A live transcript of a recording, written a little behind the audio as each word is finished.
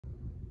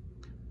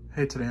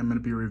Hey, today I'm going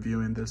to be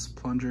reviewing this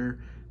plunger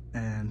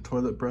and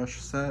toilet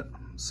brush set.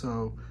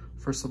 So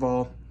first of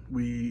all,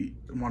 we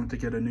wanted to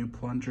get a new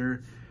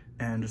plunger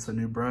and just a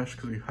new brush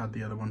because we've had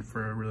the other one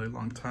for a really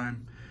long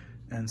time.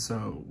 And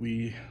so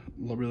we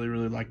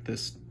really like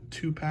this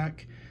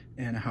 2-pack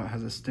and how it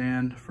has a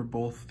stand for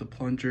both the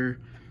plunger.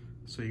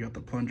 So you got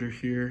the plunger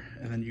here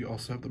and then you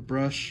also have the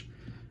brush.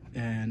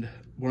 And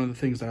one of the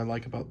things that I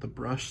like about the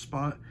brush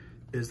spot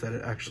is that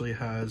it actually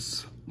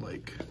has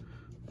like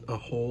a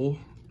hole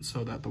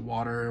so that the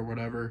water or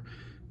whatever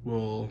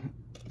will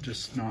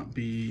just not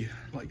be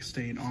like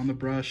staying on the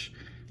brush,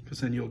 because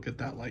then you'll get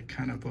that like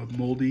kind of a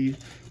moldy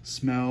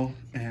smell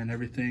and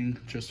everything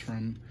just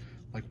from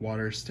like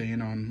water staying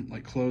on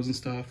like clothes and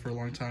stuff for a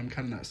long time,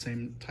 kind of that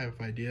same type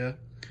of idea.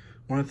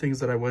 One of the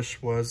things that I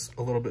wish was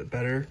a little bit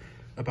better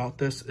about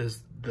this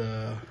is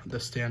the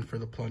stand for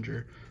the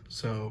plunger.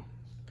 So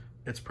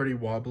it's pretty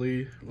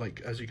wobbly,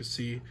 like as you can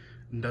see,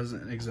 it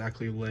doesn't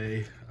exactly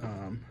lay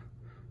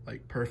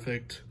like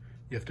perfect.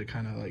 You have to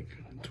kind of like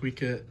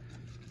tweak it,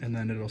 and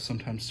then it'll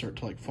sometimes start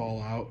to like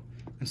fall out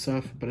and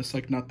stuff, but it's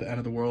like not the end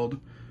of the world.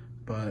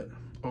 But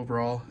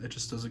overall, it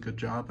just does a good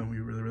job and we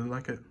really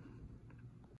like it.